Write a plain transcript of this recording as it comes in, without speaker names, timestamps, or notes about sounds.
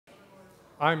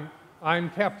I'm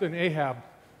Captain Ahab.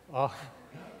 My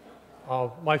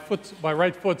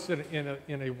right foot's in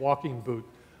a walking boot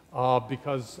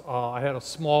because I had a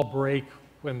small break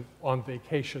when on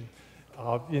vacation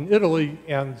in Italy,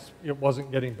 and it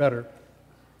wasn't getting better.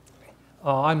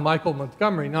 I'm Michael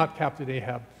Montgomery, not Captain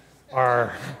Ahab.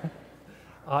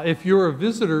 If you're a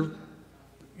visitor,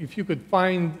 if you could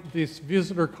find this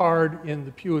visitor card in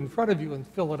the pew in front of you and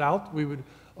fill it out, we would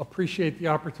appreciate the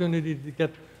opportunity to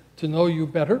get to know you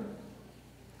better.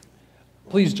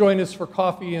 Please join us for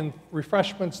coffee and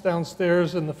refreshments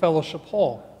downstairs in the fellowship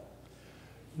hall.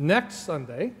 Next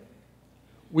Sunday,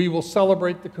 we will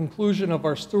celebrate the conclusion of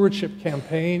our stewardship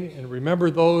campaign and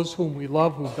remember those whom we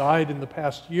love who died in the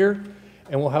past year,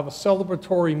 and we'll have a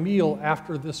celebratory meal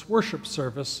after this worship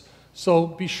service, so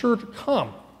be sure to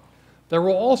come. There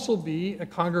will also be a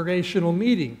congregational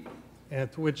meeting,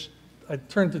 and to which I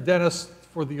turn to Dennis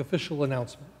for the official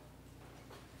announcement.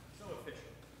 So official.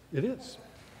 It is.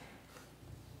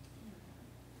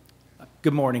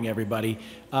 Good morning, everybody.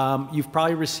 You've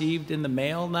probably received in the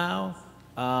mail now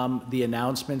the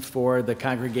announcement for the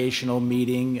congregational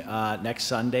meeting next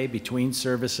Sunday between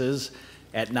services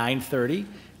at 9:30,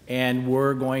 and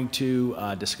we're going to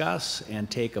discuss and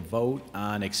take a vote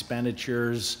on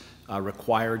expenditures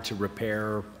required to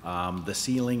repair the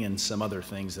ceiling and some other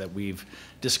things that we've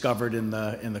discovered in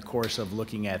the course of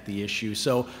looking at the issue.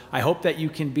 So I hope that you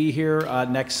can be here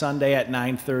next Sunday at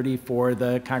 9:30 for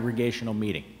the congregational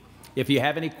meeting. If you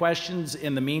have any questions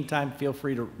in the meantime, feel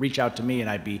free to reach out to me and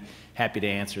I'd be happy to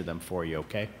answer them for you,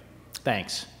 okay?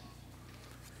 Thanks.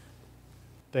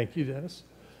 Thank you, Dennis.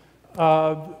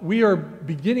 We are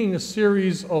beginning a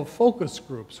series of focus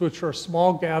groups, which are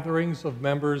small gatherings of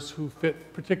members who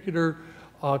fit particular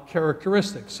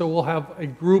characteristics. So we'll have a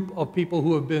group of people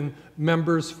who have been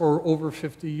members for over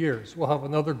 50 years. We'll have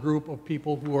another group of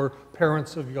people who are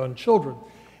parents of young children.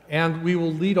 And we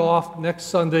will lead off next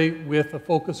Sunday with a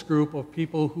focus group of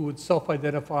people who would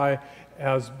self-identify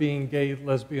as being gay,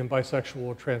 lesbian, bisexual,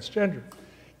 or transgender.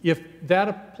 If that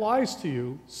applies to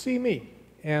you, see me,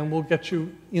 and we'll get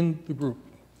you in the group.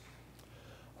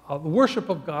 The worship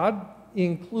of God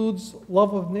includes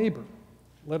love of neighbor.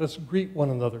 Let us greet one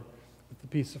another with the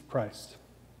peace of Christ.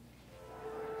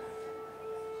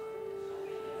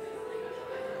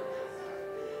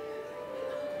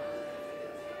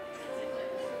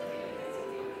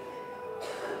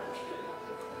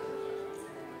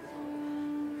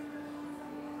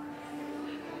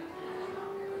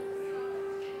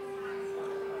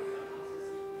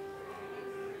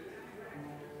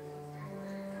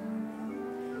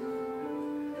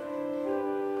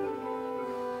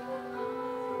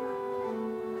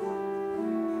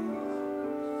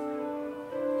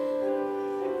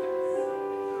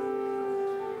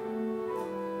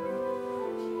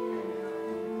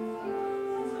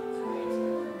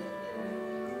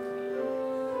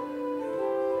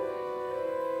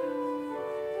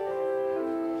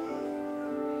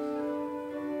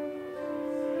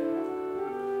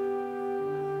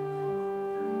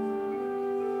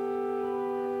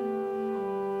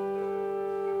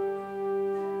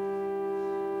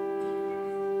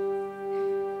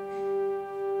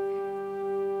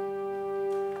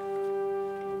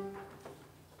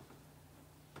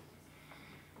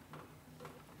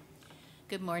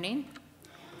 Good morning.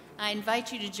 I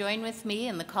invite you to join with me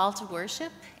in the call to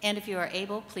worship, and if you are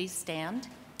able, please stand.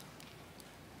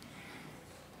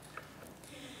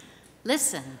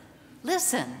 Listen,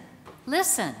 listen,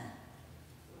 listen.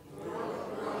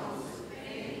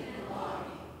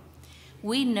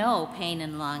 We know pain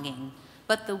and longing,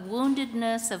 but the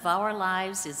woundedness of our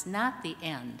lives is not the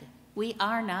end. We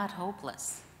are not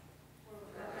hopeless.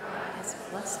 God has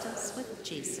blessed us with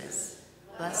Jesus,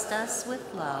 blessed us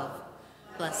with love,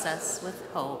 bless us with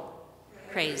hope.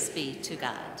 Praise be to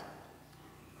God.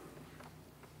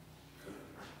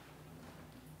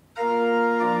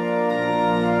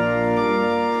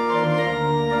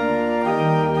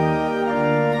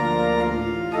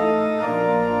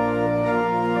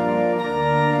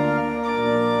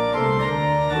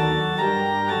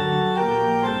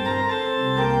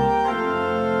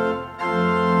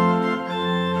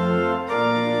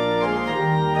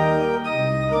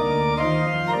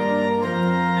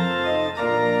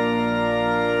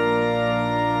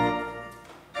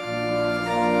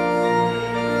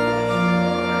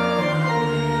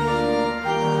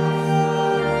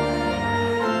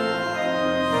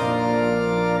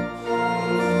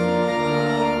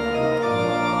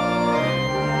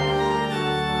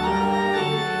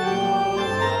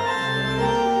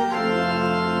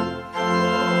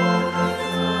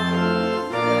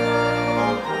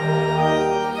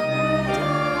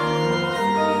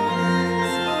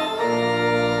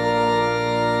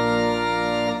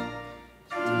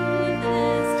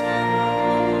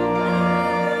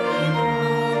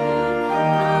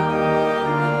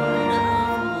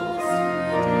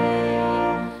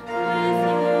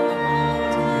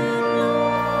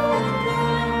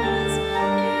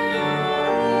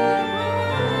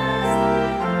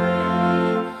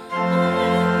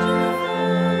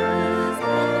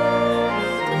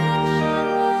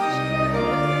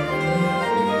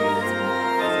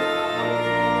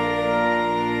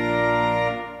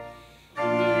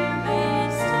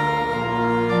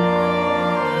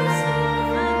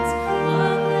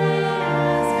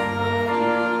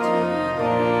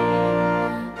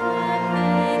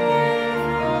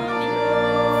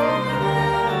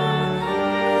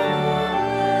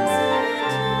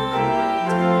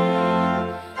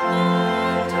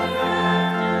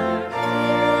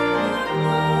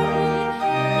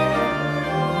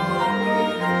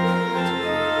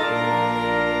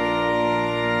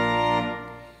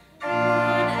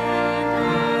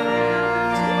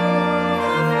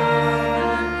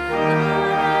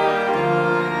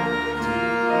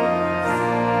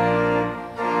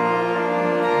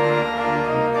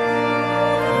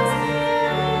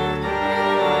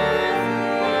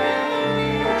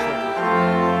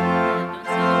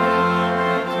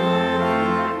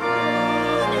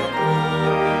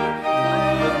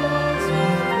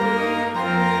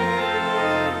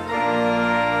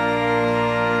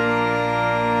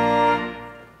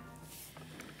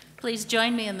 Please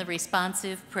join me in the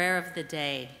responsive prayer of the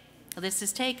day. This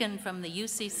is taken from the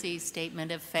F.C.C.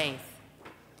 Statement of Faith.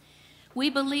 We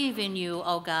believe in you,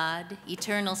 O God,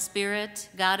 eternal Spirit,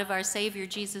 God of our Savior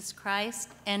Jesus Christ,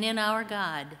 and in our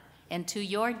God, and to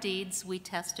your deeds we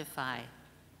testify.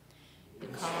 You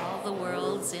call the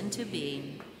worlds into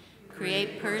being,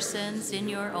 create persons in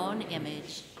your own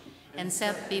image, and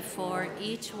set before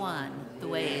each one the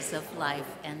ways of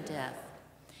life and death.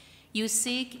 You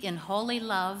seek in holy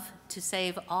love to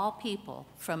save all people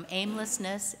from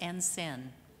aimlessness and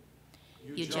sin.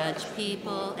 You judge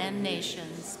people and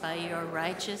nations by your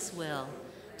righteous will,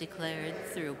 declared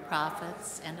through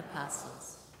prophets and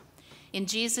apostles. In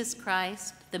Jesus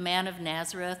Christ, the man of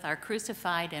Nazareth, our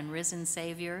crucified and risen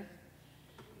Savior,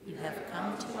 you have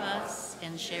come to us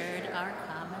and shared our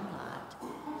common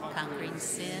lot, conquering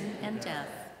sin and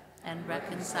death and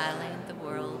reconciling the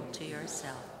world to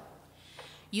yourself.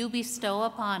 You bestow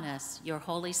upon us your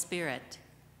Holy Spirit,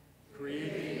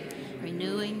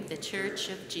 renewing the Church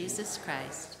of Jesus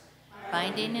Christ,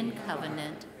 binding in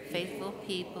covenant faithful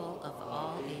people of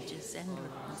all ages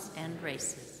and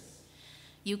races.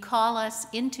 You call us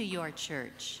into your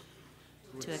church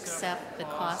to accept the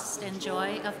cost and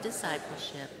joy of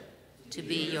discipleship, to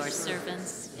be your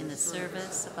servants in the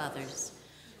service of others,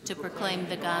 to proclaim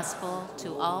the gospel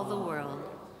to all the world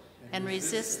and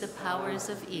resist the powers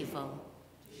of evil,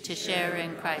 to share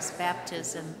in Christ's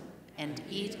baptism and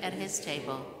eat at his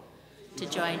table, to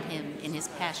join him in his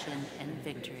passion and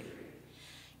victory.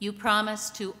 You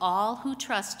promise to all who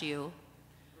trust you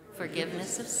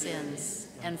forgiveness of sins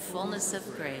and fullness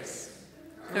of grace,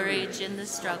 courage in the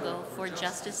struggle for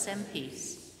justice and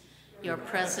peace, your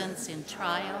presence in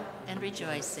trial and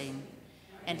rejoicing,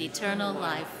 and eternal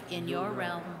life in your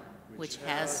realm which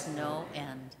has no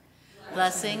end.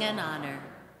 Blessing and honor,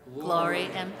 glory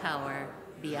and power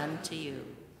be unto you.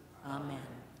 Amen.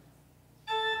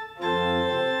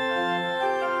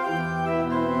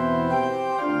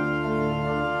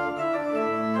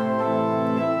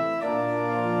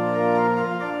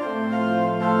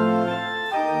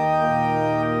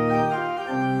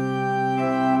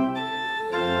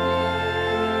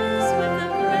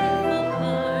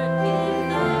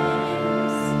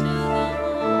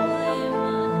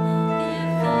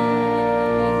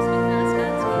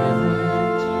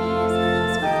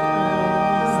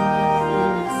 Jesus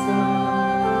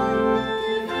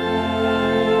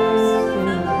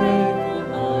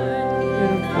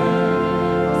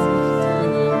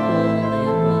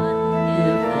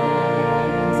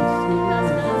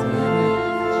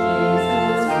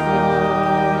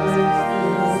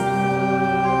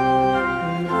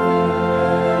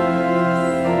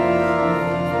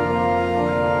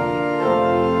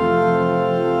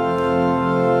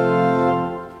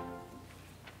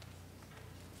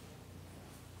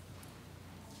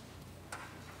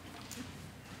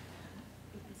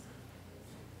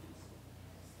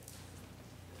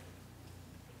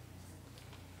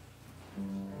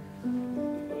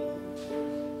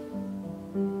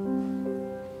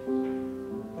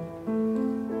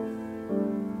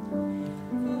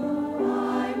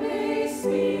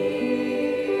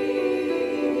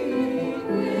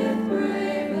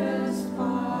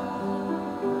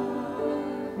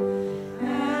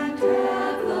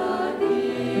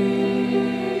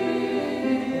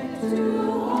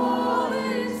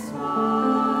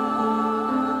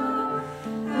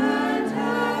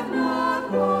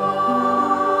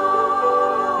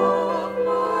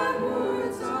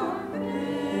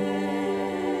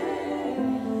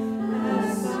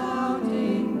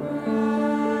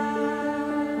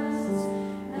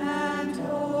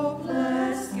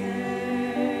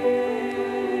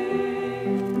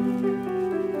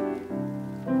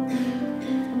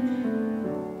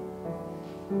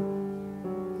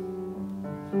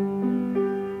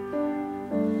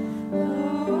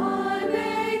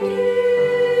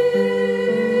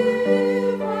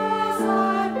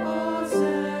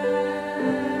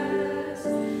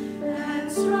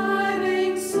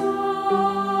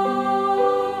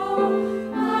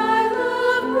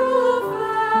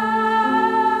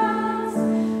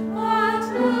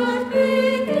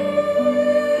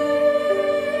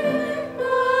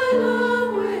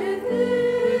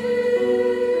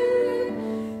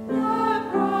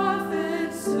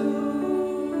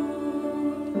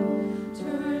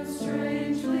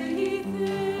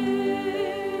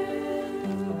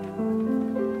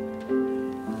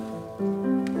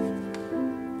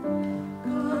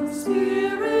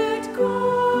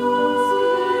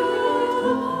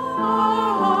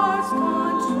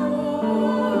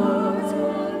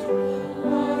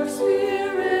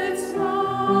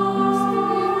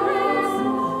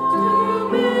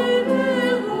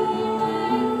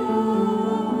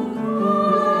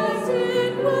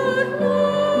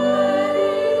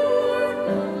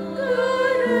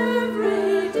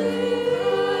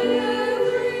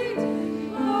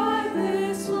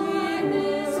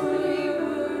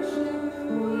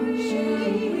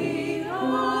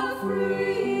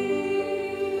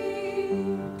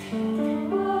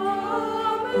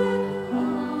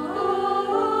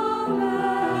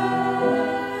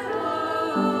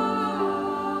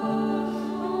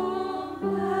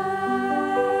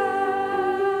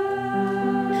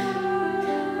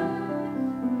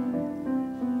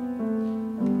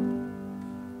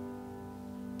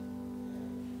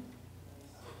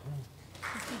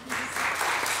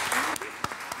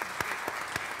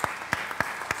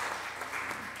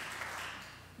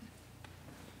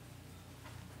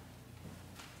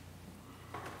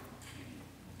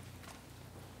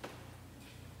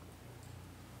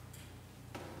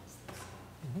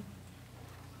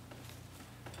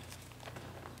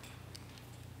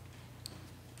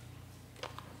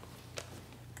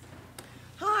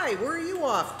Hi, where are you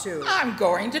off to? I'm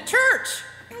going to church.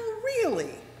 Oh,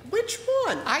 really? Which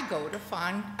one? I go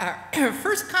to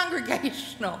First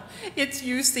Congregational. It's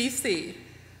UCC.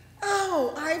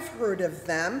 Oh, I've heard of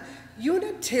them.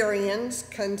 Unitarians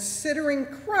Considering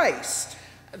Christ.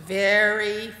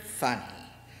 Very funny.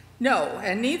 No,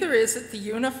 and neither is it the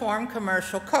Uniform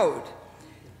Commercial Code.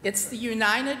 It's the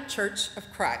United Church of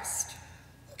Christ.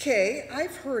 Okay,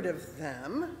 I've heard of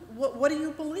them. What do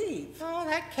you believe? Oh,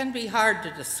 that can be hard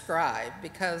to describe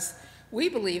because we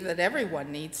believe that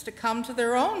everyone needs to come to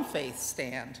their own faith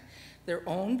stand, their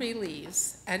own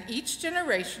beliefs, and each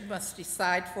generation must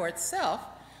decide for itself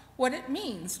what it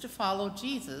means to follow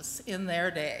Jesus in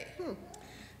their day.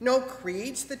 No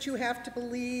creeds that you have to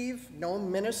believe, no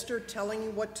minister telling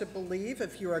you what to believe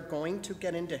if you are going to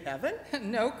get into heaven?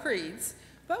 No creeds,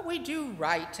 but we do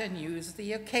write and use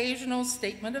the occasional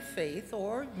statement of faith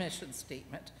or mission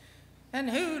statement. And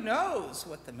who knows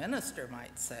what the minister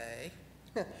might say.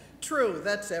 True,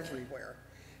 that's everywhere.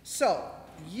 So,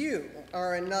 you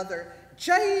are another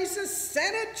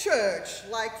Jesus-centered church,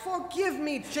 like, forgive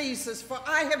me, Jesus, for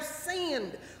I have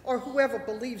sinned, or whoever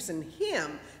believes in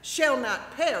him shall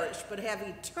not perish, but have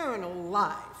eternal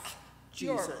life.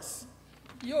 Jesus.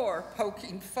 You're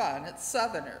poking fun at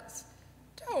Southerners.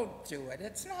 Don't do it.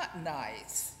 It's not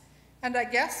nice. And I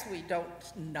guess we don't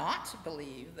not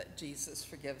believe that Jesus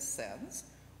forgives sins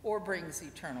or brings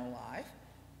eternal life,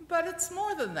 but it's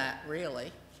more than that,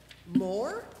 really.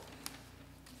 More?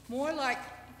 More like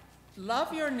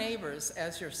love your neighbors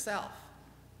as yourself,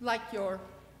 like your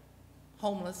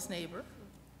homeless neighbor,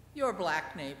 your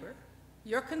black neighbor,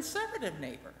 your conservative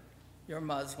neighbor, your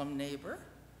Muslim neighbor,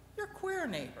 your queer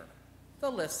neighbor.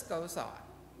 The list goes on.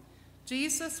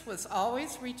 Jesus was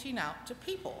always reaching out to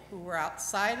people who were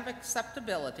outside of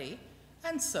acceptability,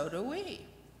 and so do we.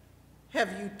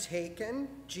 Have you taken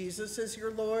Jesus as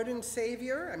your Lord and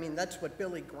Savior? I mean, that's what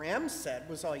Billy Graham said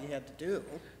was all you had to do.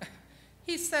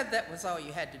 He said that was all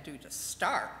you had to do to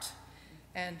start.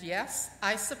 And yes,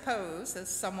 I suppose as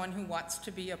someone who wants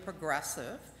to be a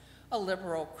progressive, a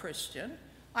liberal Christian,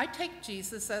 I take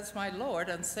Jesus as my Lord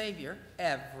and Savior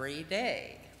every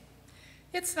day.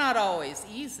 It's not always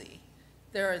easy.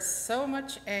 There is so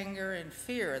much anger and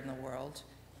fear in the world,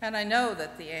 and I know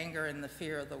that the anger and the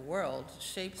fear of the world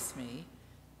shapes me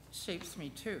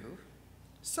too.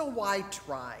 So why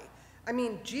try? I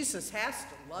mean, Jesus has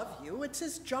to love you. It's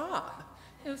his job.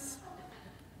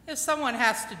 If someone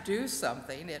has to do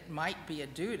something, it might be a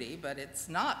duty, but it's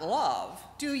not love.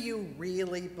 Do you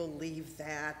really believe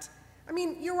that? I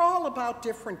mean, you're all about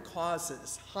different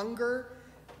causes. Hunger,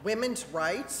 women's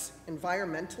rights,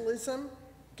 environmentalism,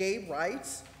 gay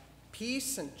rights,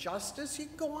 peace and justice. You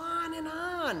can go on and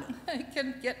on. It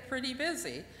can get pretty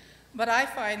busy, but I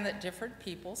find that different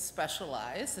people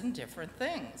specialize in different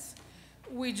things.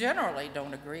 We generally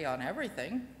don't agree on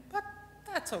everything, but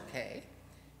that's okay.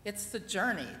 It's the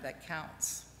journey that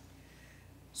counts.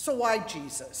 So why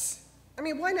Jesus? I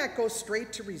mean, why not go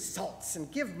straight to results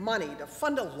and give money to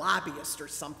fund a lobbyist or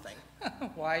something?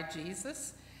 Why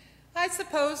Jesus? I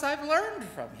suppose I've learned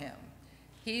from him.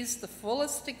 He's the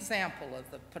fullest example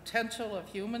of the potential of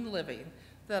human living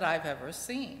that I've ever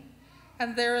seen.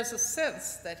 And there is a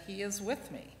sense that he is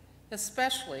with me,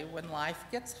 especially when life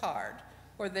gets hard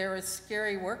or there is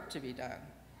scary work to be done.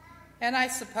 And I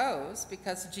suppose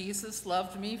because Jesus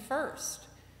loved me first,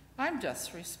 I'm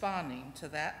just responding to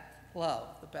that love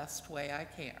the best way I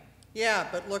can. Yeah,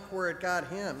 but look where it got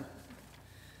him.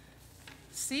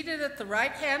 Seated at the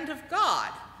right hand of God,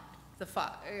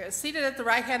 seated at the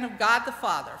right hand of God the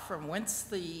Father, from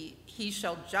whence he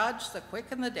shall judge the quick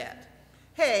and the dead.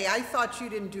 Hey, I thought you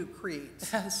didn't do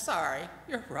creeds. Sorry,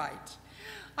 you're right.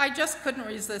 I just couldn't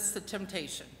resist the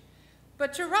temptation.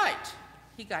 But you're right,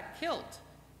 he got killed.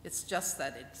 It's just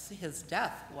that his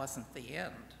death wasn't the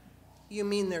end. You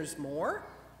mean there's more?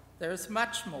 There's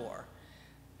much more.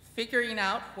 Figuring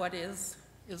out what is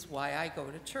why I go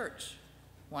to church.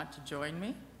 Want to join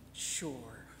me? Sure.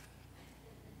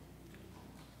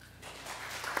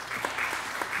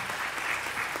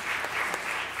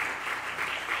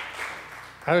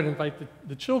 I would invite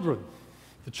the children,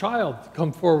 the child, to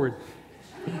come forward.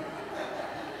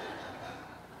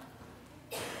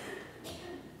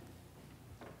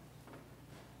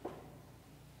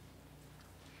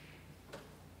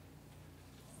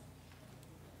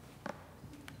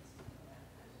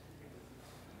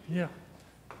 Yeah.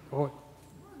 Oh,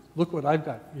 look what I've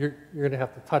got. You're going to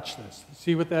have to touch this.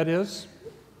 See what that is?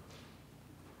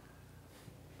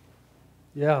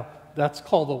 Yeah, it's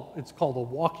called a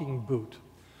walking boot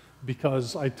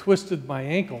because I twisted my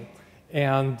ankle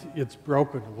and it's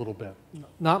broken a little bit.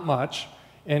 Not much,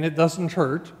 and it doesn't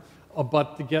hurt,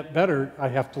 But to get better, I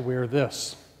have to wear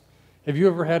this. Have you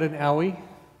ever had an owie?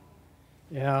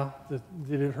 Yeah,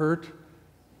 did it hurt?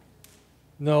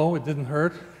 No, it didn't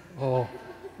hurt? Oh,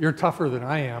 you're tougher than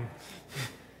I am.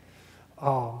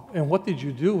 And what did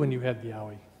you do when you had the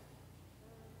owie?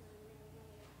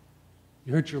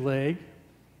 You hurt your leg,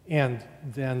 and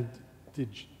then did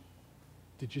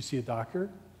you see a doctor?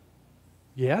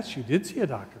 Yes, you did see a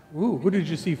doctor. Ooh, who did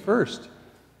you see first?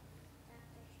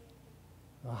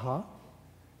 Uh-huh.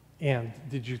 And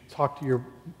did you talk to your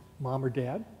mom or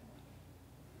dad?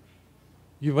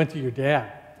 You went to your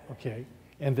dad, okay.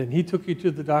 And then he took you to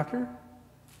the doctor?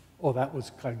 Oh, that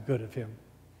was kind of good of him.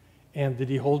 And did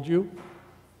he hold you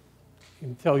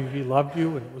and tell you he loved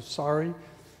you and was sorry?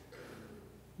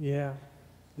 Yeah.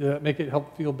 Did that make it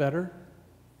help feel better?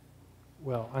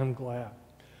 Well, I'm glad.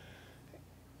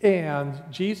 And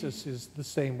Jesus is the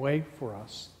same way for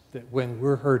us, that when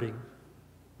we're hurting,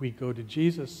 we go to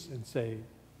Jesus and say,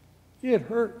 it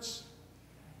hurts.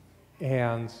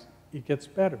 And it gets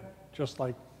better, just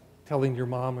like telling your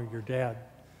mom or your dad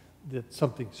that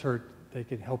something's hurt, they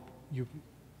can help you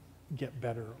get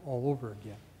better all over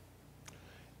again.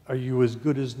 Are you as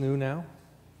good as new now?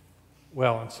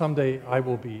 Well, and someday I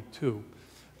will be too,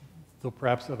 though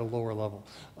perhaps at a lower level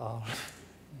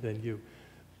than you.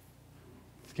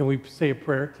 Can we say a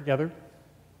prayer together?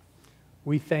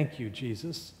 We thank you,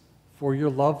 Jesus, for your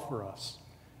love for us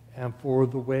and for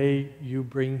the way you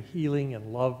bring healing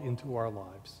and love into our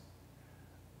lives.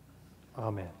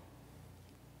 Amen.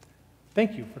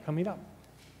 Thank you for coming up.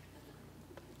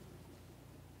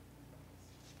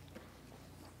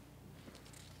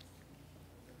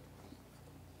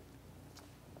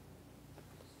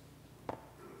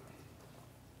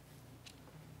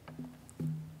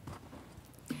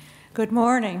 Good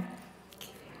morning.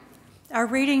 Our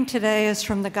reading today is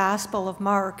from the Gospel of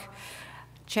Mark,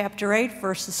 chapter 8,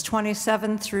 verses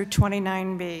 27 through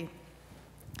 29b.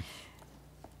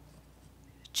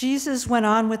 Jesus went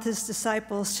on with his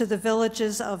disciples to the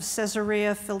villages of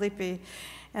Caesarea Philippi,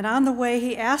 and on the way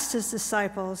he asked his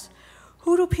disciples,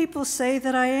 "Who do people say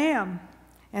that I am?"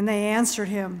 And they answered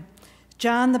him,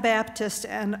 "John the Baptist,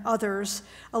 and others,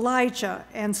 Elijah,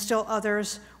 and still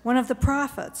others, one of the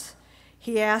prophets."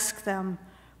 He asked them,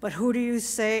 "But who do you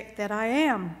say that I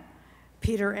am?"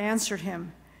 Peter answered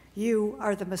him, "You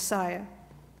are the Messiah."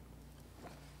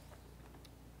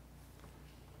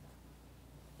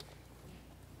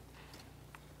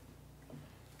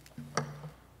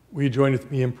 Will you join with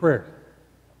me in prayer?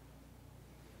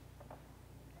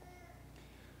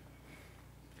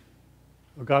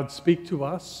 Oh God, speak to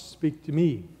us, speak to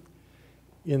me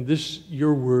in this,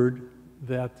 your word,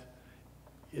 that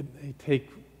it may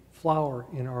take flower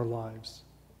in our lives.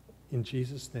 In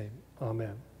Jesus' name,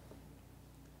 amen.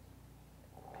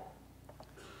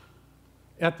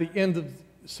 At the end of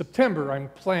September, I'm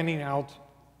planning out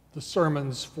the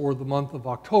sermons for the month of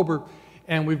October,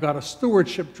 and we've got a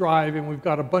stewardship drive, and we've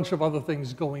got a bunch of other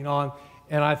things going on,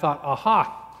 and I thought,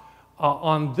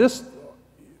 on this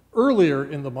earlier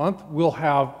in the month, we'll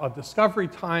have a discovery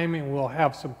time, and we'll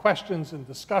have some questions and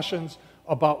discussions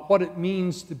about what it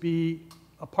means to be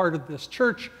a part of this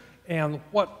church, and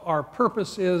what our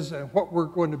purpose is, and what we're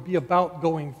going to be about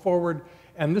going forward.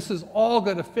 And this is all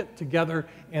going to fit together.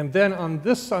 And then on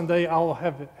this Sunday,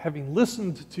 having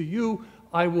listened to you,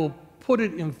 I will put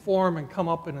it in form and come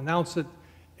up and announce it,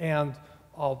 and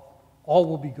all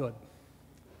will be good.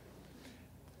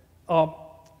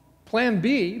 Plan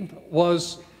B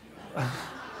was,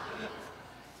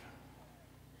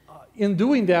 in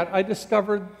doing that, I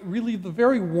discovered really the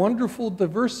very wonderful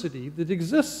diversity that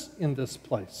exists in this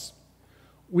place.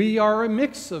 We are a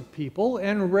mix of people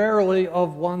and rarely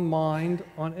of one mind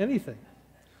on anything.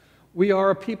 We are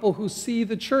a people who see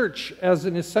the church as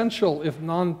an essential, if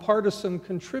nonpartisan,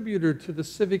 contributor to the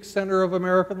civic center of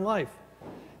American life,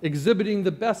 exhibiting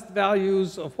the best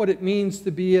values of what it means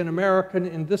to be an American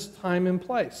in this time and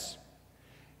place.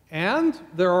 And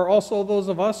there are also those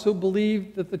of us who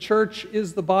believe that the church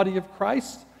is the body of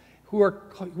Christ,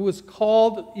 who is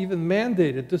called, even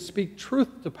mandated, to speak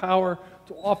truth to power,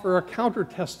 to offer a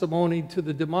counter-testimony to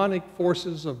the demonic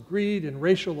forces of greed and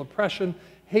racial oppression,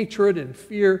 hatred and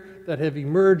fear that have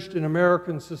emerged in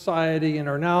American society and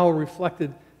are now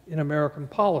reflected in American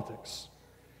politics.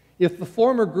 If the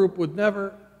former group would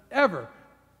never, ever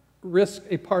risk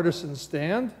a partisan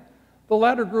stand, the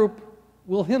latter group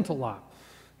will hint a lot.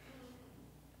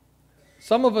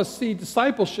 Some of us see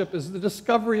discipleship as the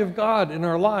discovery of God in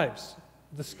our lives,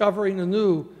 discovering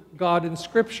anew God in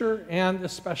Scripture and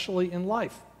especially in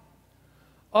life.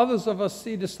 Others of us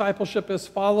see discipleship as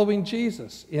following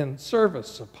Jesus in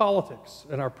service of politics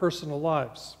and our personal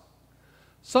lives.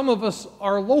 Some of us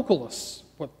are localists.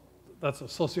 That's a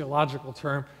sociological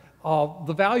term.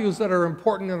 The values that are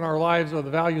important in our lives are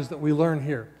the values that we learn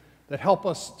here, that help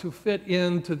us to fit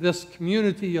into this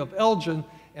community of Elgin,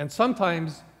 and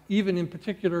sometimes, even in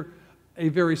particular, a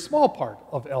very small part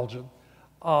of Elgin.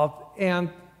 And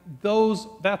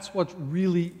that's what's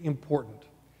really important.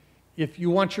 If you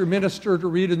want your minister to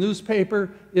read a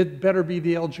newspaper, it better be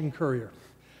the Elgin Courier,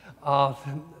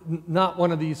 not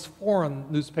one of these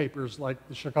foreign newspapers like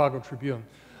the Chicago Tribune.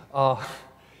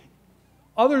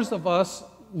 Others of us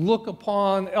look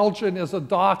upon Elgin as a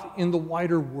dot in the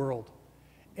wider world.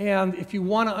 And if you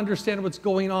want to understand what's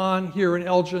going on here in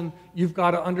Elgin, you've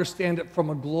got to understand it from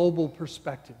a global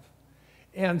perspective.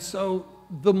 And so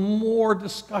the more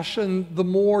discussion, the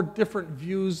more different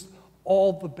views,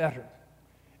 all the better.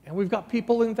 And we've got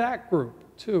people in that group,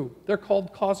 too. They're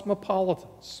called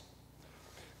cosmopolitans.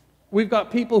 We've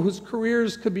got people whose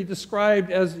careers could be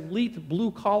described as elite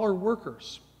blue-collar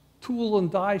workers, tool and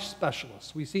die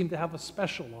specialists. We seem to have a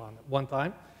special on at one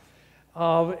time.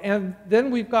 And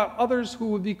then we've got others who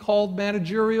would be called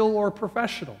managerial or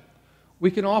professional.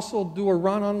 We can also do a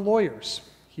run on lawyers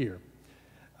here.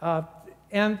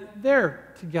 And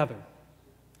they're together.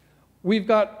 We've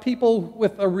got people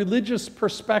with a religious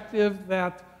perspective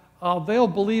that they'll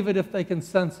believe it if they can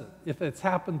sense it, if it's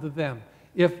happened to them.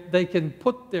 If they can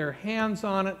put their hands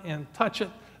on it and touch it,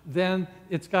 then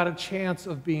it's got a chance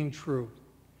of being true.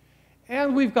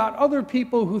 And we've got other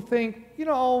people who think, you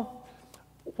know,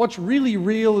 what's really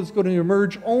real is going to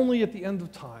emerge only at the end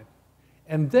of time.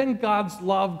 And then God's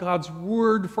love, God's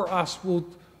word for us will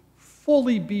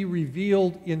fully be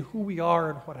revealed in who we are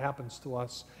and what happens to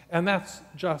us. And that's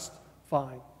just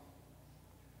fine.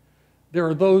 There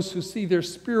are those who see their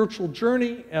spiritual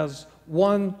journey as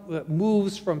one that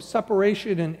moves from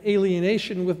separation and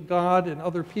alienation with God and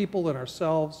other people and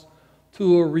ourselves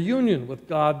to a reunion with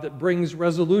God that brings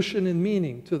resolution and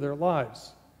meaning to their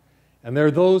lives. And there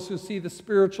are those who see the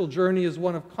spiritual journey as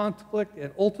one of conflict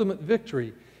and ultimate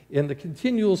victory in the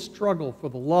continual struggle for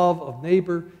the love of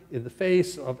neighbor in the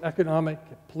face of economic,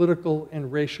 political,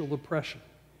 and racial oppression.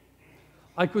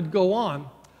 I could go on,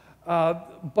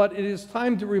 but it is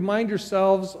time to remind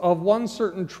yourselves of one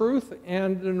certain truth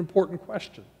and an important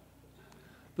question.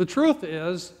 The truth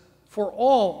is, for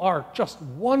all our just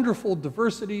wonderful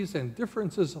diversities and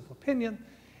differences of opinion,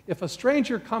 if a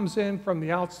stranger comes in from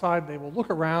the outside, they will look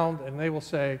around and they will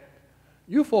say,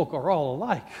 you folk are all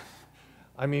alike.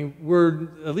 I mean, we're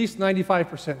at least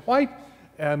 95% white,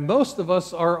 and most of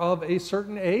us are of a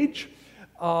certain age,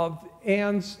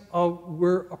 and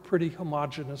we're a pretty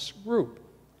homogeneous group.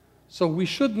 So we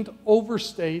shouldn't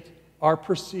overstate our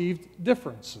perceived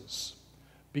differences,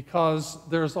 because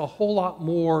there's a whole lot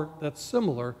more that's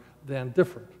similar than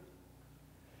different.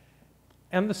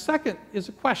 And the second is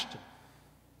a question.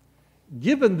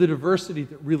 Given the diversity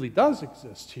that really does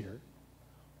exist here,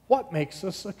 what makes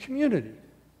us a community?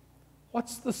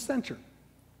 What's the center?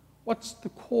 What's the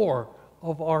core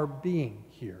of our being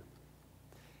here?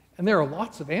 And there are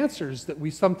lots of answers that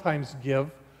we sometimes give,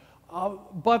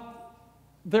 but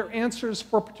they're answers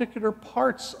for particular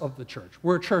parts of the church.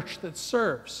 We're a church that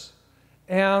serves.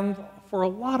 And for a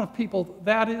lot of people,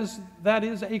 that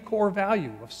is a core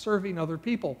value of serving other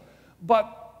people.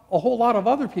 But a whole lot of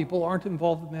other people aren't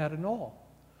involved in that at all.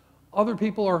 Other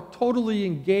people are totally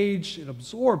engaged and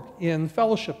absorbed in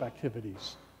fellowship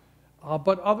activities.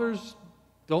 But others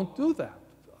don't do that.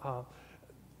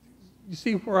 You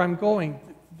see where I'm going?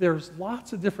 There's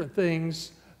lots of different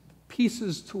things,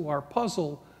 pieces to our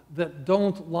puzzle that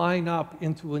don't line up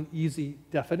into an easy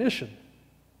definition.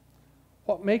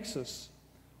 What makes us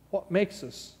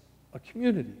a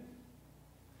community?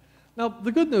 Now,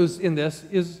 the good news in this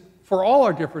is, for all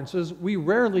our differences, we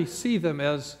rarely see them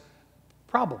as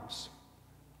problems.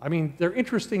 I mean, they're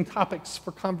interesting topics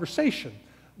for conversation.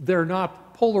 They're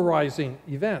not polarizing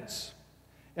events.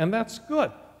 And that's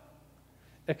good,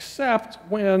 except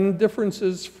when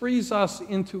differences freeze us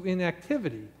into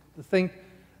inactivity, to think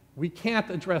we can't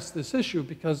address this issue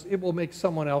because it will make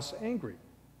someone else angry.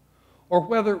 Or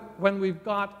when we've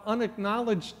got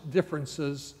unacknowledged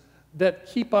differences that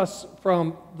keep us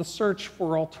from the search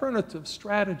for alternative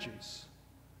strategies.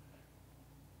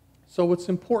 So it's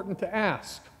important to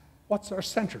ask, what's our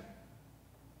center?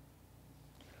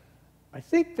 I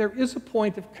think there is a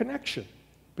point of connection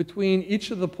between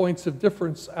each of the points of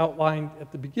difference outlined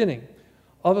at the beginning,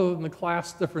 other than the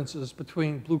class differences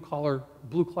between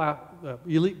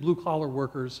elite blue-collar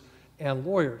workers and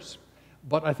lawyers.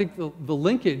 But I think the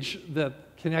linkage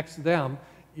that connects them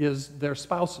is their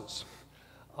spouses,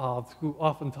 who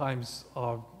oftentimes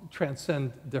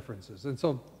transcend differences. And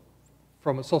so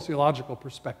from a sociological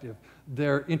perspective,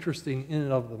 they're interesting in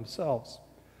and of themselves.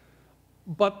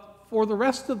 But for the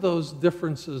rest of those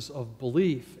differences of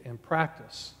belief and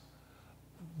practice,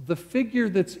 the figure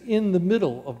that's in the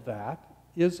middle of that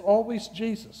is always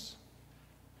Jesus.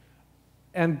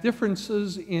 And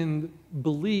differences in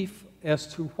belief as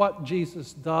to what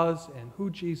Jesus does and who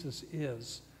Jesus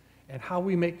is and how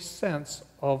we make sense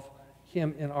of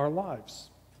him in our lives.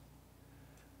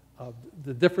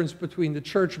 The difference between the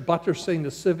church buttressing the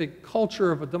civic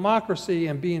culture of a democracy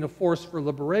and being a force for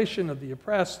liberation of the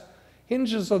oppressed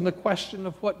hinges on the question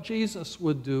of what Jesus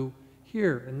would do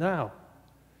here and now.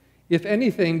 If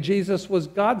anything, Jesus was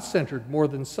God-centered more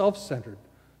than self-centered.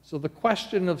 So the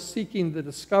question of seeking the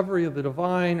discovery of the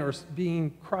divine or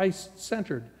being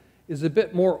Christ-centered is a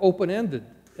bit more open-ended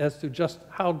as to just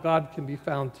how God can be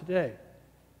found today.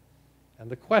 And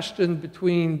the question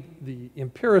between the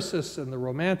empiricists and the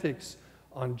romantics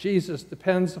on Jesus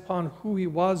depends upon who he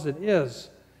was and is,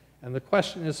 and the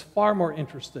question is far more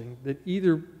interesting than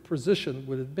either position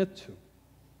would admit to.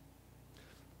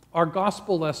 Our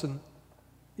gospel lesson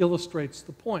illustrates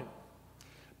the point,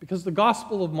 because the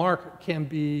Gospel of Mark can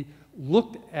be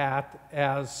looked at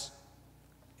as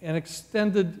an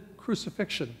extended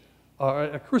crucifixion,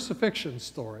 a crucifixion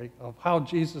story of how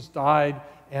Jesus died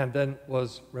and then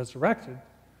was resurrected,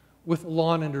 with a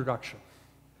long introduction.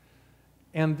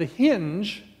 And the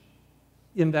hinge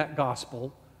in that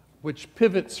gospel, which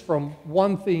pivots from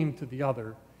one theme to the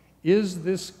other, is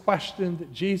this question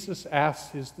that Jesus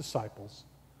asks his disciples: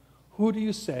 who do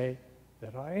you say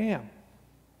that I am?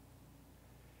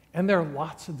 And there are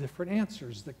lots of different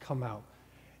answers that come out.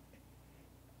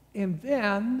 And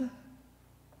then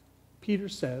Peter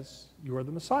says, you are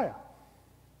the Messiah.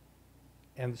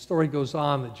 And the story goes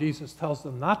on that Jesus tells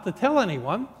them not to tell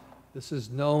anyone. This is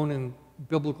known in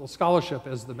biblical scholarship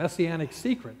as the Messianic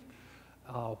secret.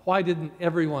 Why didn't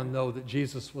everyone know that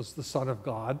Jesus was the Son of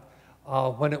God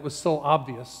when it was so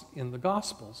obvious in the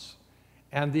Gospels?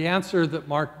 And the answer that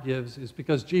Mark gives is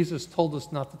because Jesus told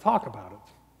us not to talk about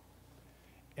it.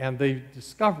 And they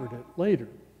discovered it later.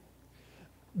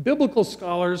 Biblical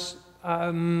scholars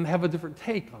have a different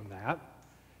take on that.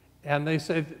 And they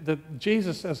say that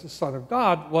Jesus as the Son of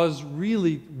God was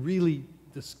really, really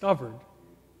discovered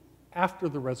after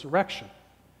the resurrection.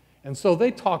 And so they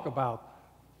talk about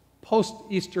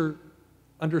post-Easter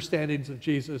understandings of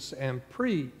Jesus and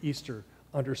pre-Easter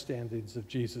understandings of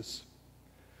Jesus.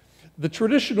 The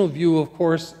traditional view, of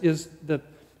course, is that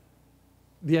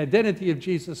the identity of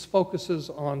Jesus focuses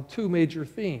on two major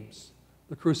themes: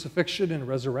 the crucifixion and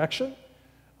resurrection.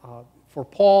 For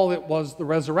Paul, it was the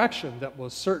resurrection that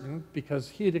was certain because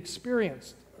he had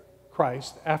experienced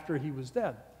Christ after he was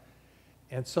dead.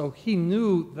 And so he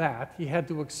knew that. He had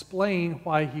to explain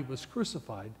why he was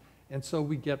crucified. And so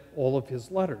we get all of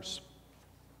his letters.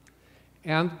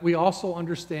 And we also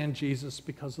understand Jesus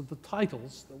because of the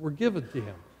titles that were given to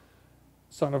him: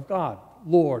 Son of God,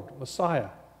 Lord, Messiah,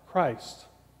 Christ.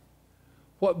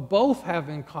 What both have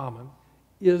in common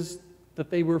is that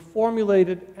they were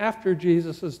formulated after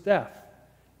Jesus' death,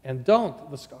 and don't,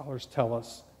 the scholars tell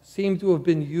us, seem to have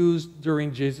been used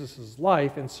during Jesus'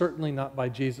 life, and certainly not by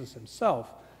Jesus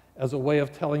himself, as a way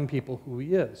of telling people who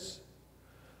he is.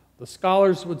 The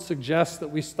scholars would suggest that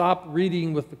we stop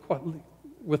reading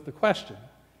with the question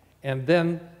and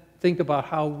then think about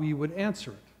how we would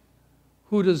answer it.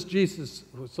 Who does Jesus,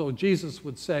 so Jesus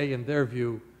would say in their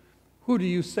view, who do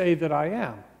you say that I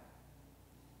am?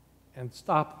 And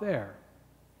stop there.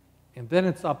 And then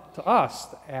it's up to us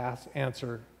to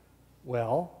answer,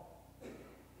 well,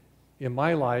 in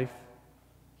my life,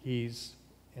 he's,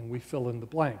 and we fill in the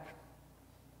blank.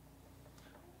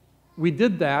 We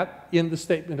did that in the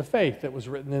Statement of Faith that was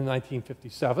written in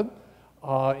 1957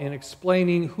 in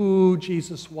explaining who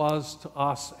Jesus was to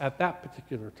us at that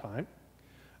particular time.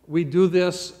 We do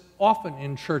this often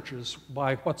in churches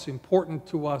by what's important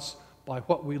to us, by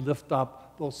what we lift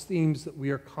up, those themes that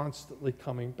we are constantly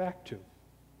coming back to.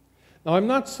 Now, I'm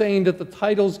not saying that the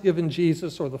titles given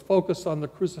Jesus or the focus on the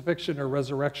crucifixion or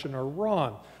resurrection are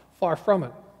wrong. Far from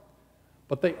it.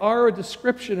 But they are a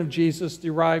description of Jesus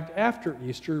derived after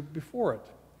Easter, before it.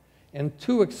 And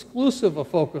too exclusive a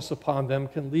focus upon them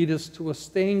can lead us to a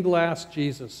stained glass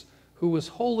Jesus who was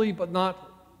holy but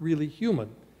not really human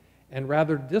and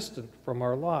rather distant from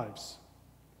our lives.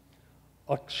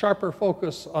 A sharper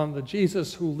focus on the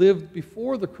Jesus who lived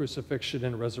before the crucifixion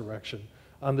and resurrection,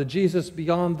 on the Jesus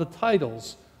beyond the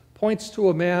titles, points to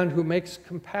a man who makes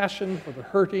compassion for the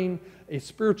hurting a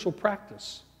spiritual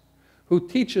practice, who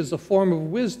teaches a form of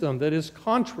wisdom that is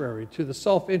contrary to the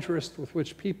self-interest with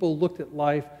which people looked at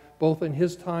life both in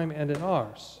his time and in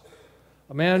ours.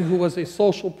 A man who was a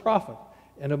social prophet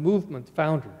and a movement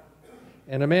founder,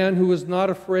 and a man who is not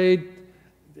afraid,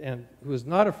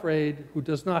 who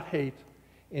does not hate,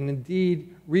 and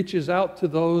indeed reaches out to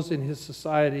those in his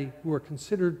society who are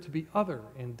considered to be other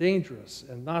and dangerous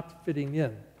and not fitting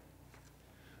in.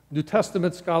 New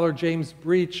Testament scholar James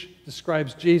Breach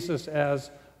describes Jesus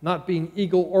as not being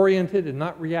ego-oriented and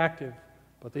not reactive,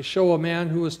 but they show a man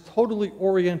who is totally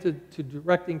oriented to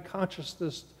directing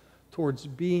consciousness towards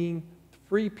being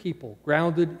free people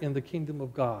grounded in the kingdom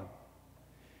of God.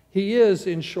 He is,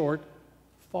 in short,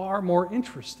 far more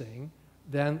interesting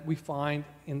than we find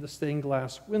in the stained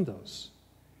glass windows.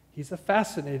 He's a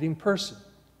fascinating person,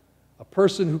 a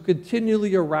person who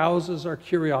continually arouses our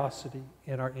curiosity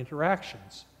and our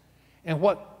interactions. And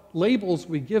what labels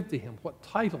we give to him, what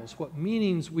titles, what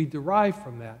meanings we derive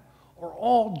from that, are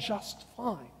all just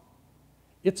fine.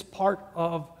 It's part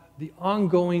of the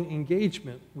ongoing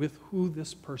engagement with who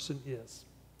this person is.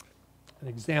 An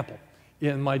example,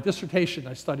 in my dissertation,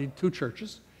 I studied two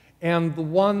churches, and the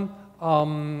one,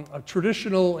 a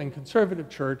traditional and conservative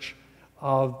church,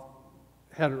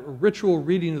 had a ritual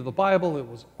reading of the Bible. It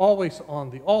was always on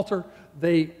the altar.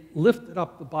 They lifted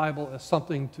up the Bible as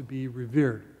something to be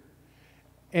revered.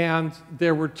 And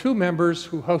there were two members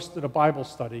who hosted a Bible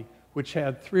study, which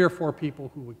had 3 or 4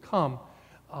 people who would come,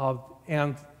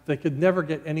 and they could never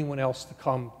get anyone else to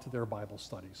come to their Bible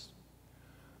studies.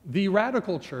 The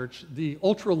radical church, the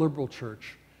ultra-liberal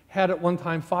church, had at one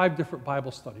time 5 different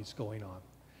Bible studies going on.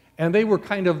 And they were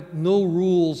kind of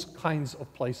no-rules kinds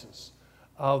of places.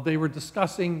 They were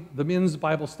discussing, the men's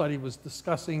Bible study was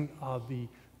discussing the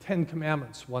 10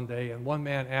 Commandments one day, and one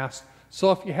man asked,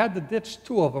 so if you had to ditch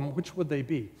 2 of them, which would they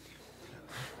be?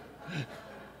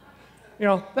 You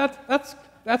know,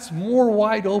 that's more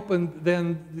wide open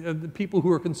than the people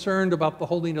who are concerned about the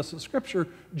holiness of Scripture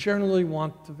generally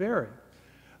want to vary.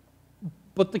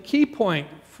 But the key point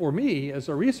for me as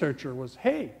a researcher was,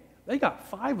 hey, they got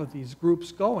 5 of these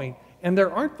groups going, and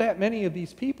there aren't that many of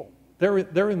these people.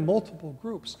 They're in multiple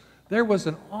groups. There was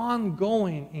an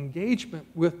ongoing engagement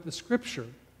with the Scripture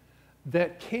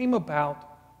that came about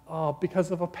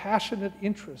because of a passionate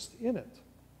interest in it.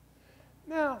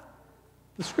 Now,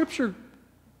 the Scripture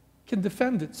can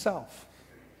defend itself.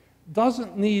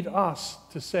 Doesn't need us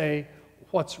to say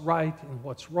what's right and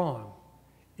what's wrong.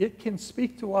 It can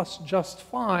speak to us just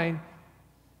fine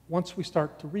once we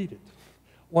start to read it,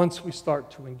 once we start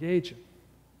to engage it.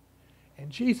 And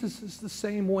Jesus is the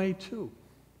same way too.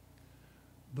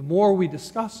 The more we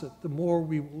discuss it, the more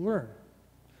we will learn.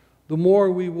 The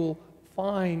more we will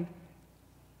find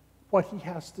what he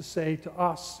has to say to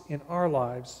us in our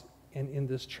lives and in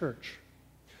this church.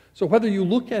 So whether you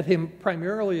look at him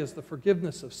primarily as the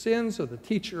forgiveness of sins or the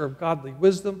teacher of godly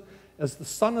wisdom, as the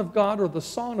Son of God or the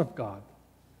Son of God,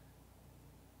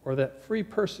 or that free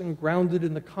person grounded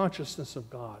in the consciousness of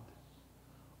God,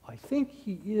 I think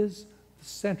he is the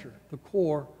center, the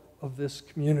core of this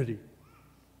community.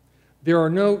 There are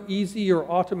no easy or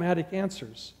automatic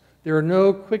answers. There are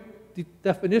no quick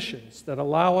definitions that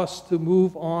allow us to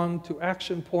move on to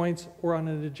action points or on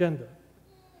an agenda,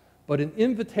 but an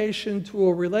invitation to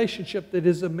a relationship that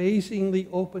is amazingly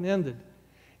open-ended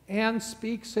and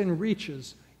speaks and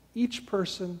reaches each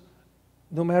person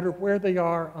no matter where they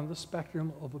are on the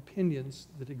spectrum of opinions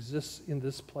that exists in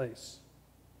this place.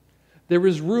 There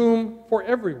is room for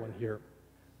everyone here.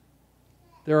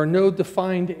 There are no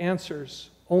defined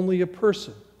answers, only a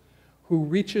person who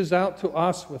reaches out to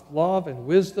us with love and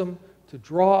wisdom to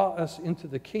draw us into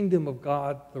the kingdom of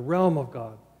God, the realm of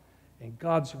God, and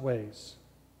God's ways.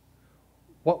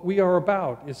 What we are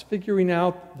about is figuring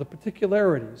out the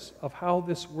particularities of how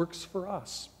this works for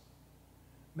us.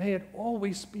 May it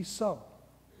always be so.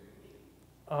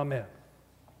 Amen.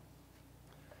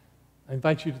 I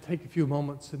invite you to take a few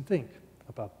moments and think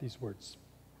about these words.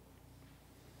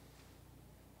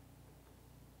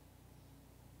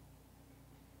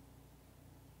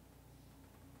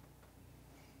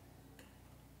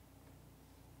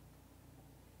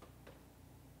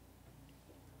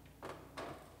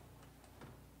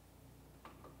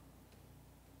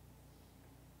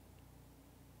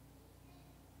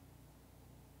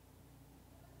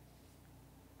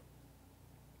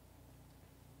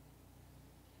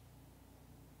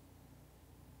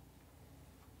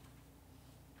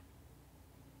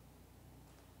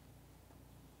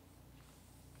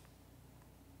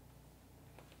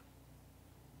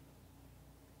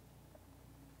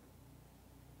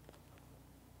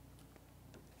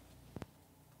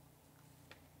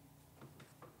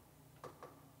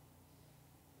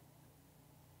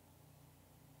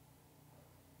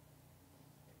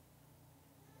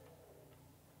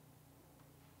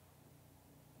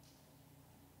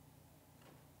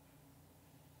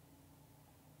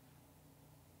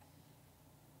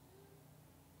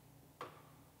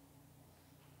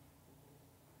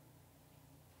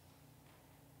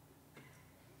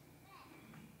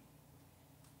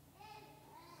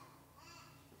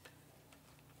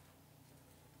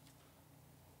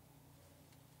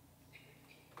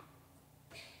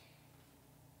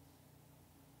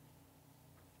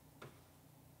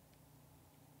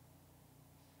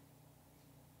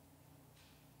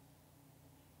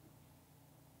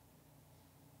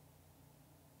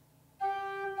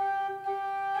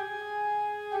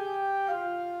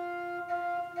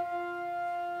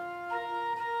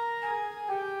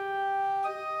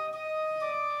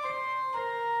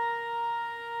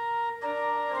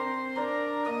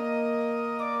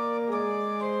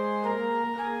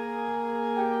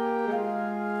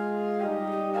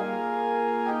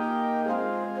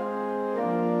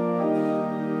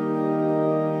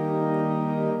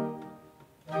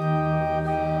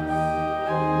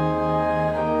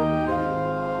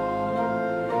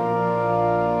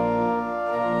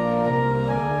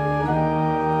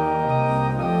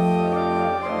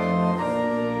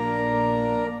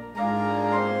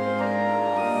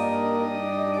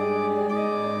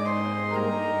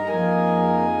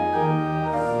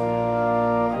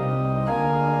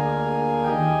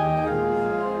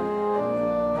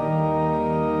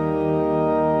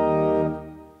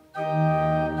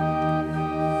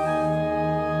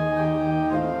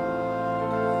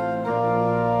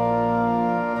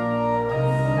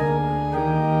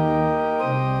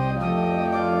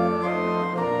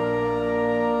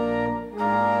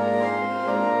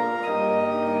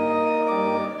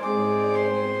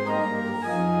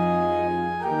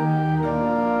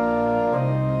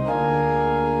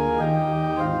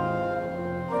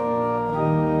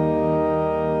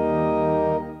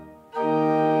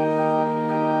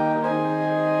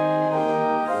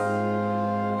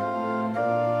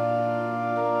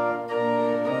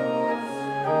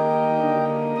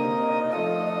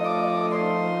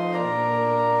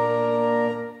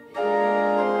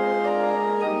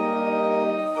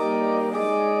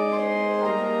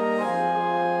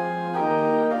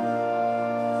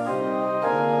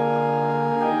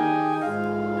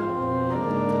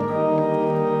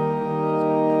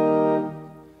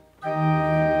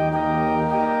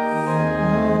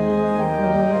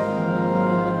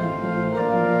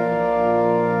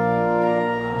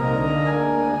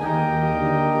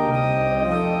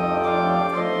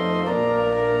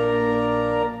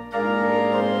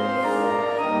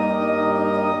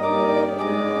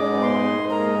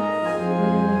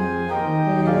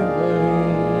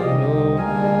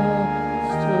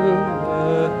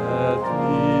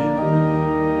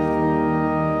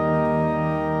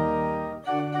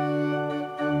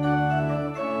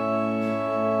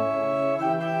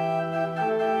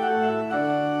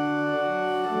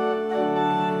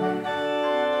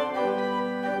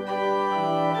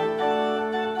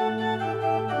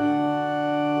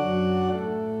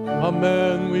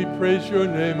 Amen. We praise your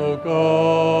name, O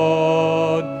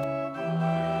God.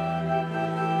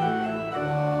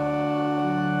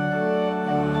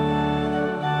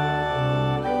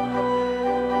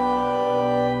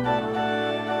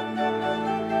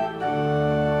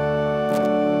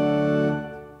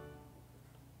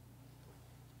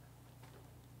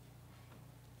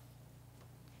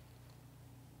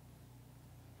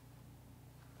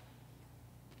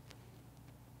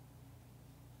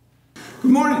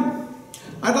 Good morning.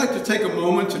 I'd like to take a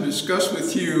moment to discuss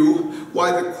with you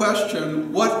why the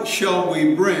question, what shall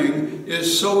we bring,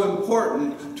 is so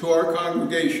important to our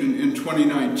congregation in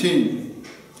 2019.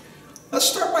 Let's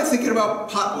start by thinking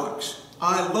about potlucks.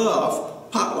 I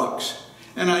love potlucks,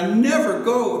 and I never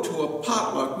go to a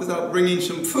potluck without bringing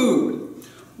some food.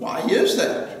 Why is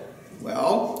that?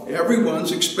 Well,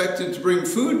 everyone's expected to bring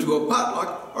food to a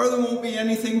potluck or there won't be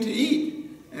anything to eat.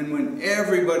 And when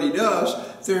everybody does,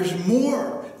 there's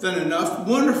more than enough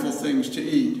wonderful things to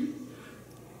eat.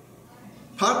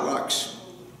 Potlucks,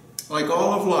 like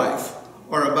all of life,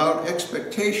 are about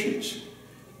expectations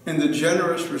and the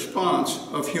generous response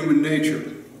of human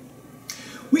nature.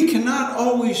 We cannot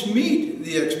always meet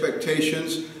the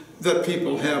expectations that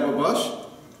people have of us,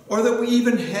 or that we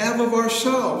even have of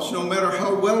ourselves, no matter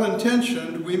how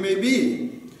well-intentioned we may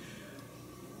be.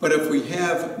 But if we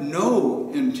have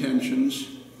no intentions,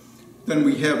 then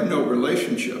we have no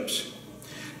relationships.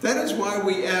 That is why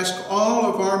we ask all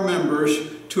of our members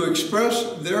to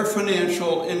express their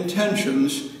financial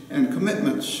intentions and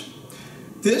commitments.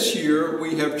 This year,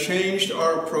 we have changed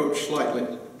our approach slightly.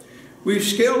 We've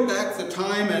scaled back the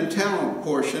time and talent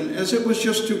portion as it was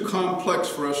just too complex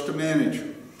for us to manage.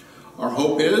 Our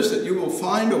hope is that you will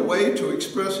find a way to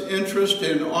express interest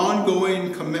in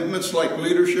ongoing commitments like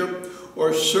leadership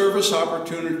or service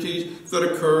opportunities that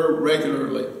occur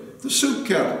regularly. The soup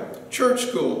kettle, church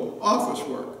school, office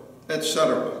work,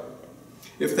 etc.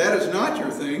 If that is not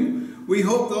your thing, we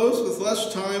hope those with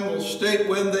less time will state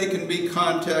when they can be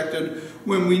contacted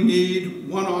when we need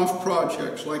one-off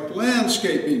projects like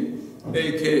landscaping,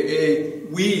 aka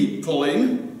weed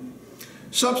pulling,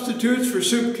 substitutes for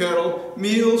soup kettle,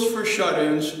 meals for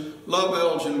shut-ins, Love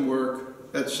Elgin work,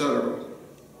 etc.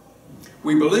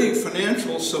 We believe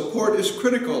financial support is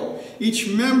critical. Each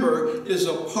member is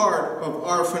a part of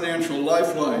our financial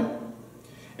lifeline.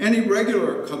 Any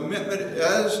regular commitment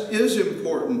is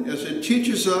important, as it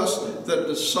teaches us that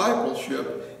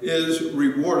discipleship is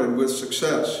rewarded with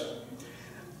success.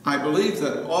 I believe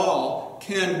that all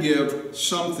can give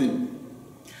something.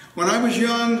 When I was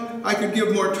young, I could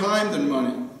give more time than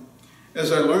money.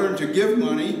 As I learned to give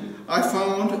money, I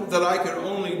found that I could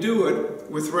only do it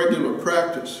with regular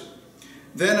practice.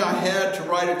 Then I had to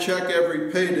write a check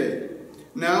every payday.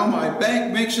 Now my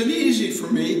bank makes it easy for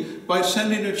me by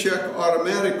sending a check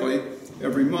automatically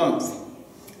every month.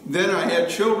 Then I had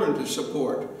children to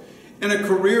support and a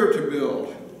career to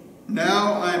build.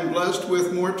 Now I'm blessed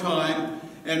with more time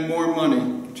and more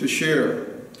money to share.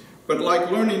 But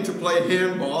like learning to play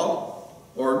handball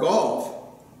or golf,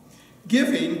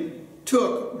 giving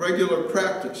took regular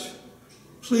practice.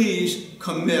 Please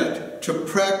commit to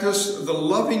practice the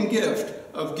loving gift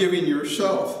of giving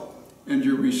yourself and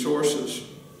your resources.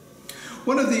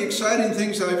 One of the exciting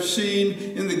things I've seen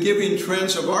in the giving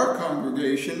trends of our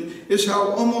congregation is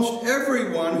how almost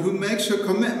everyone who makes a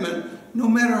commitment, no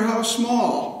matter how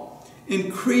small,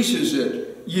 increases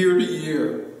it year to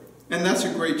year. And that's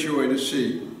a great joy to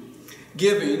see.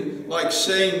 Giving, like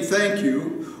saying thank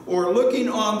you, or looking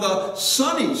on the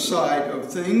sunny side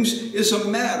of things, is a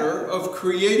matter of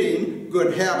creating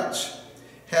good habits.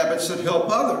 Habits that help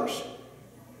others.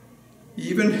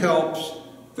 Even helps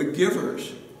the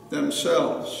givers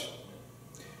themselves.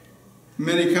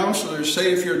 Many counselors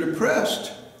say if you're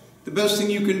depressed, the best thing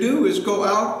you can do is go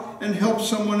out and help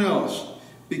someone else,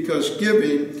 because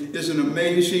giving is an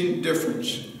amazing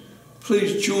difference.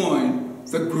 Please join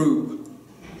the group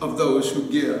of those who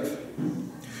give.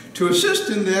 To assist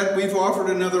in that, we've offered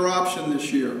another option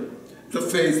this year, the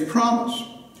Faith Promise.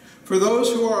 For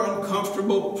those who are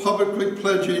uncomfortable publicly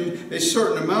pledging a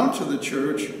certain amount to the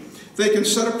church, they can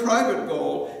set a private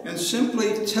goal and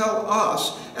simply tell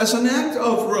us, as an act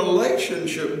of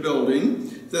relationship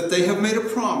building, that they have made a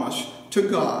promise to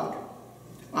God.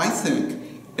 I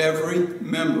think every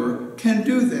member can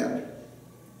do that.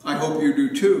 I hope you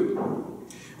do too.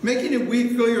 Making a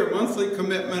weekly or monthly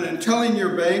commitment and telling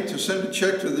your bank to send a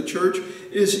check to the church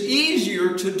is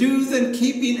easier to do than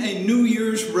keeping a New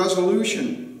Year's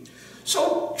resolution.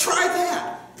 So try that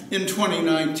in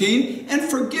 2019 and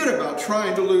forget about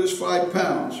trying to lose 5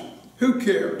 pounds. Who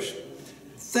cares?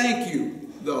 Thank you,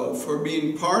 though, for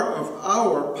being part of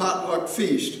our potluck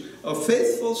feast of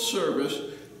faithful service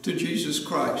to Jesus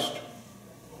Christ.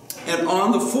 And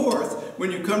on the 4th,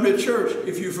 when you come to church,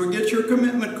 if you forget your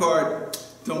commitment card,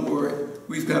 don't worry.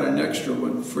 We've got an extra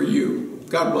one for you.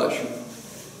 God bless you.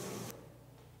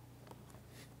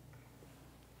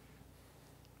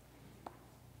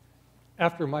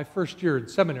 After my first year in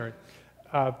seminary,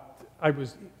 I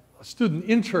was a student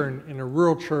intern in a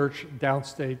rural church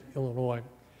downstate Illinois.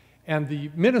 And the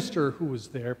minister who was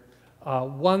there,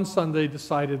 one Sunday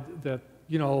decided that,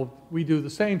 you know, we do the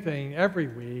same thing every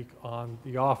week on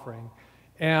the offering.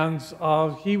 And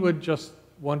he would just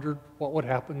wonder what would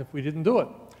happen if we didn't do it.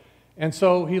 And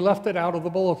so he left it out of the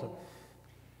bulletin.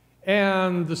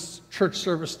 And the church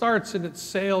service starts and it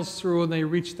sails through and they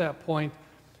reach that point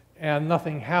and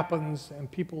nothing happens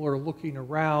and people are looking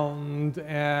around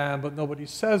but nobody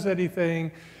says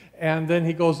anything. And then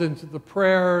he goes into the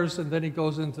prayers, and then he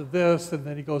goes into this, and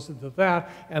then he goes into that,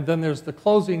 and then there's the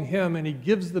closing hymn, and he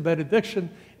gives the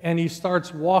benediction, and he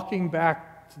starts walking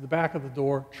back to the back of the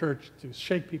door, church, to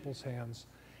shake people's hands.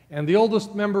 And the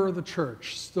oldest member of the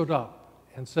church stood up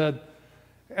and said,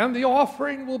 "And the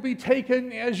offering will be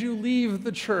taken as you leave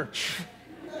the church."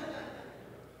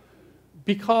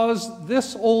 Because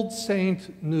this old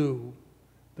saint knew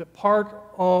that part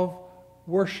of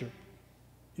worship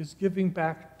is giving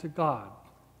back to God.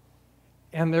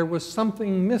 And there was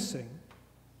something missing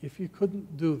if you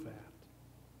couldn't do that.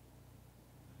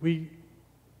 We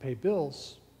pay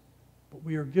bills, but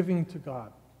we are giving to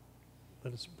God.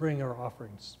 Let us bring our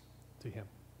offerings to Him.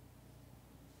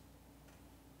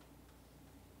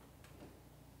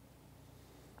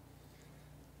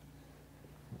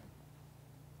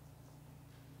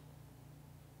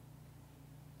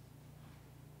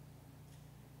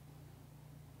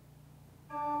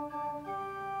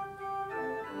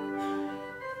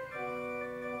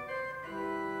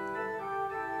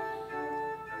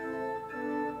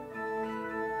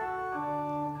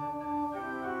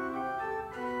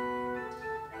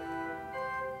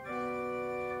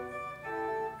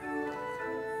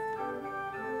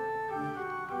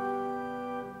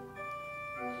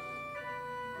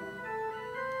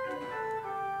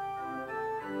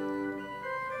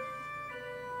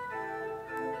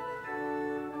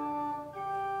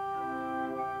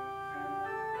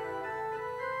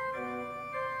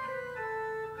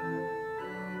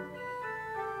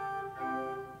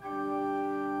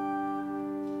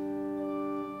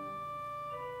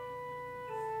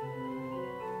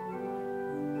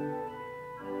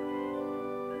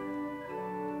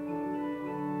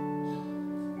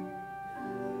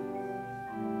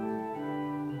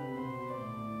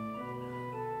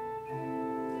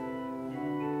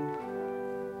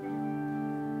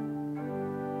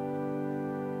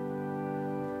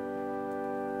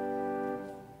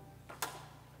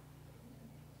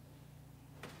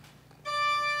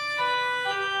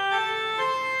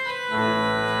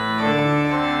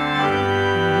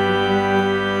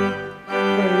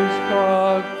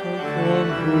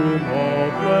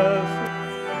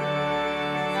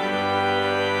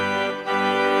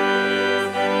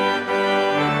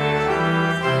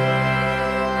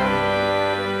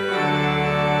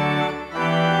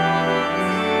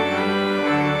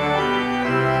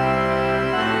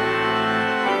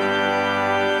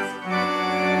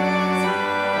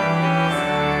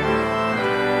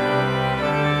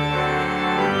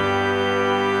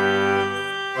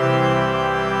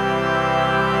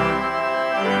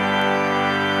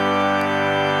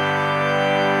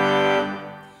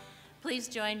 Please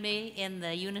join me in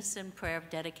the unison prayer of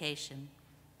dedication.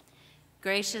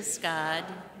 Gracious God,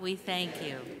 we thank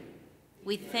you.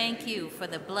 We thank you for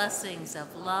the blessings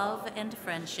of love and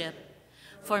friendship,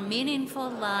 for meaningful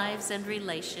lives and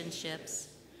relationships,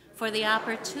 for the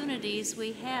opportunities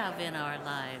we have in our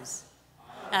lives.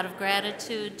 Out of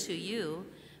gratitude to you,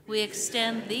 we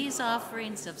extend these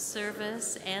offerings of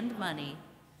service and money,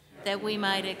 that we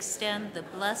might extend the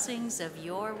blessings of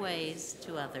your ways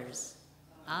to others.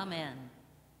 Amen.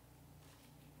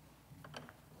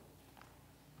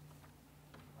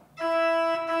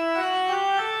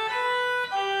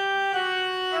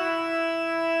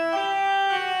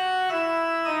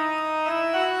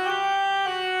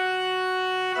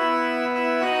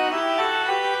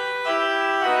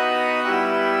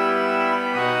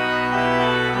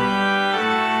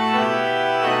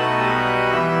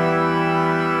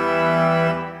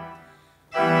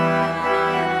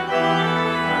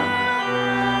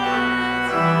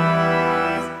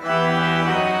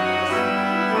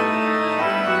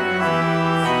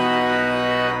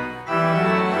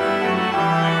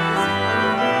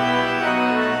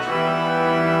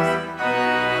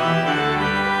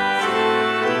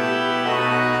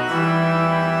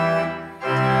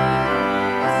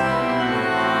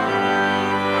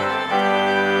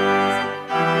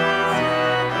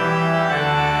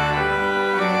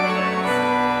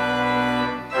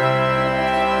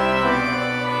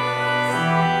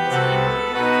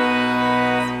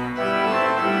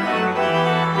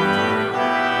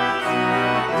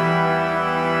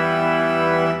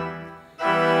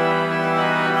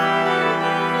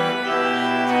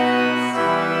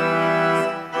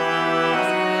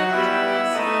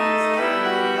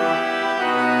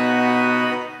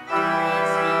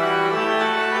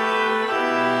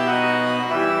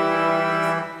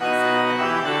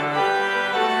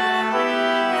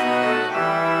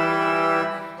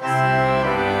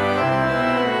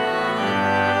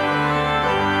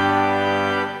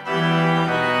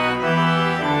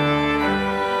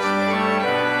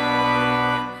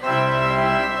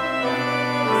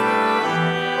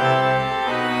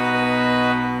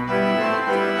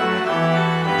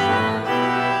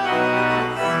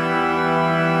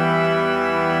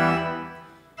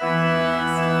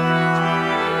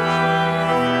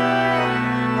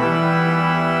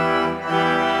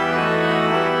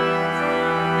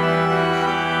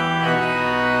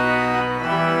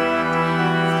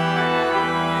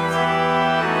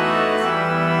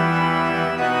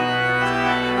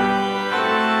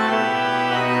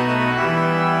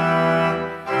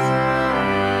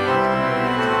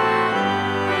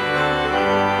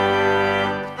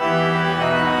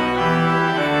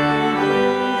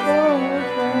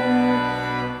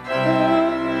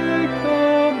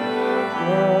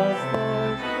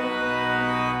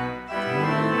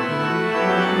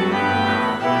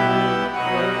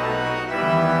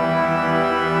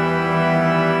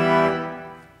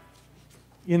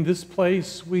 In this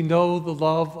place, we know the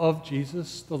love of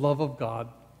Jesus, the love of God.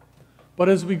 But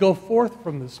as we go forth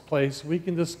from this place, we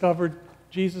can discover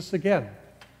Jesus again.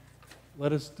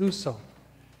 Let us do so,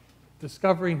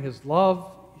 discovering his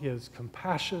love, his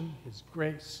compassion, his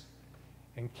grace,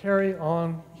 and carry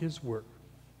on his work.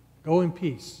 Go in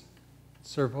peace.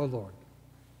 Serve our Lord.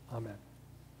 Amen.